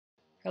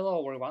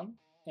Hello everyone!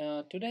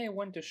 Today I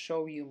want to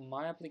show you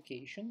my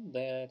application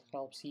that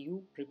helps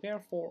you prepare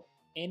for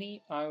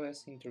any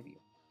iOS interview.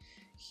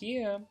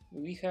 Here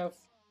we have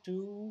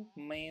two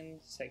main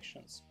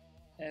sections.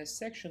 A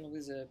section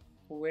with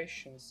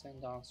questions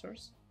and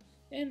answers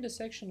and a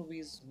section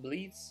with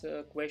Blitz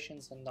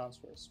questions and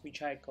answers,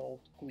 which I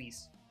called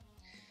quiz.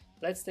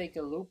 Let's take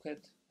a look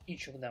at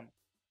each of them.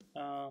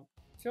 Uh,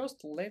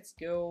 First, let's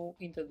go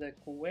into the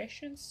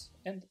questions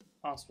and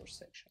answers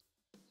section.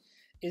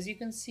 As you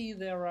can see,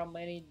 there are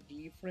many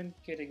different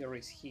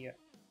categories here.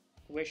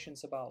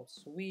 Questions about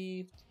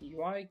Swift,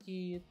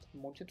 UIKit,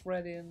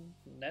 multithreading,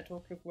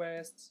 network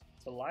requests,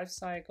 the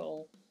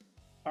lifecycle,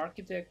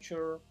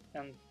 architecture,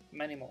 and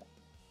many more.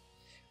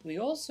 We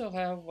also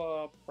have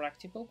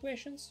practical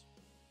questions.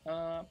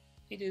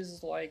 It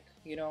is like,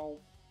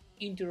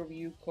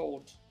 interview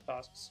code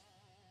tasks.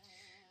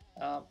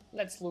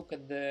 Let's look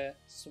at the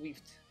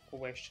Swift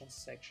questions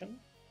section.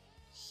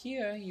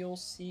 Here you'll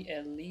see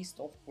a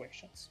list of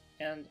questions,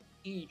 and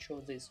each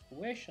of these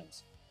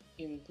questions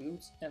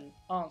includes an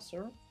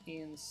answer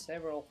in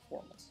several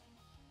formats.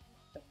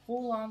 A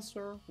full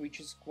answer, which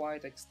is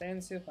quite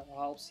extensive and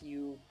helps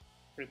you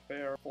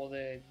prepare for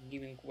the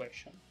given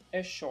question.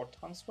 A short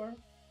answer,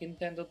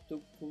 intended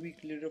to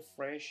quickly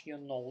refresh your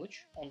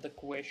knowledge on the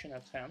question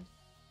at hand.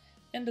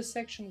 And a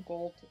section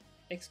called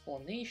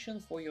Explanation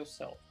for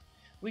Yourself,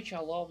 which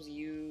allows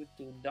you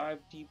to dive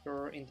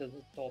deeper into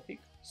the topic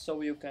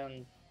so you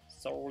can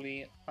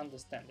thoroughly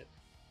understand it.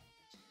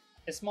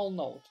 A small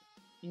note: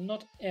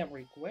 not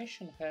every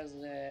question has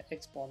the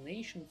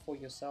explanation for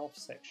yourself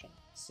section,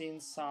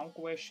 since some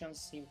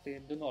questions simply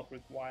do not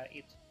require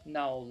it.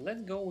 Now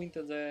let's go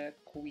into the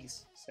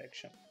quiz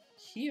section.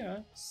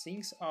 Here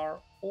things are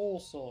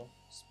also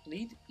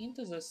split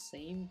into the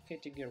same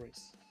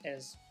categories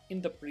as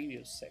in the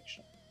previous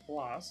section.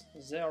 Plus,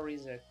 there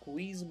is a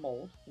quiz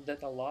mode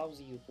that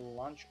allows you to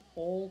launch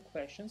all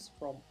questions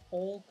from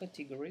all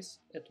categories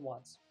at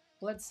once.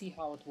 Let's see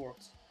how it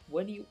works.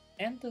 When you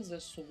enter the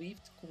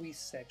Swift quiz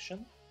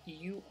section,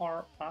 you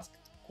are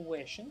asked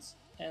questions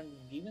and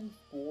given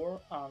 4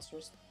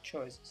 answers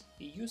choices.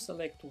 You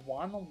select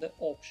one of the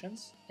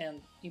options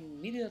and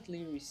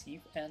immediately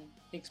receive an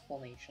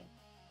explanation,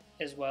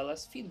 as well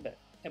as feedback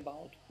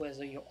about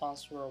whether your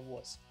answer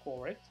was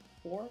correct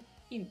or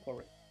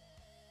incorrect.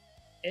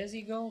 As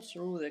you go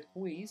through the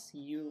quiz,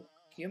 you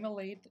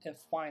accumulate a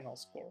final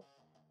score,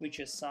 which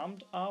is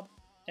summed up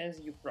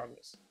as you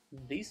progress.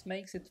 This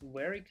makes it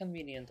very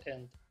convenient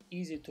and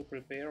easy to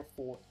prepare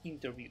for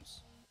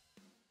interviews.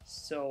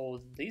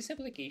 So this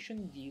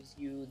application gives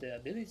you the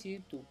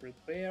ability to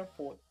prepare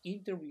for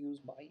interviews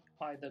by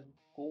either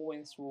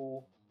going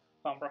through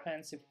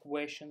comprehensive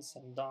questions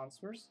and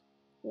answers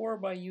or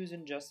by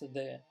using just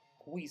the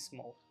quiz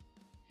mode.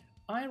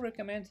 I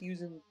recommend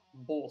using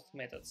both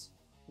methods.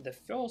 The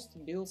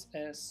first builds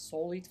a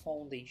solid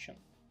foundation,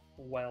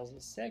 while the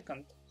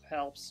second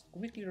helps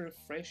quickly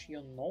refresh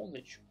your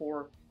knowledge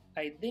or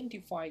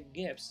identify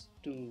gaps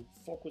to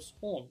focus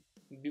on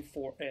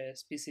before a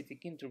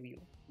specific interview.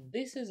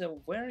 This is a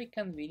very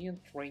convenient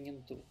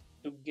training tool.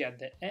 To get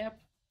the app,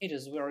 it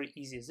is very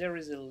easy. There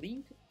is a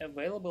link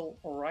available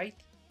right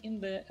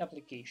in the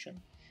application,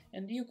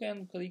 and you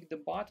can click the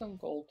button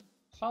called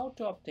How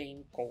to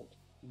obtain code.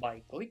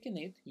 By clicking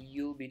it,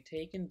 you'll be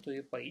taken to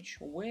a page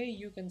where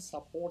you can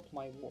support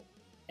my work,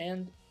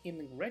 and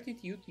in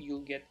gratitude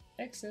you'll get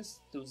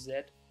access to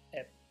that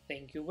app.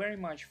 Thank you very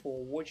much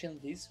for watching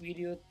this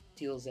video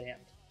till the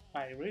end.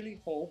 I really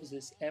hope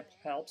this app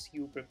helps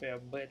you prepare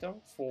better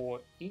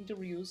for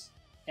interviews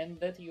and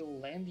that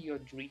you'll land your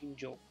dream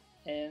job.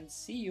 And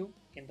see you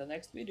in the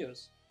next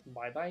videos.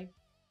 Bye bye.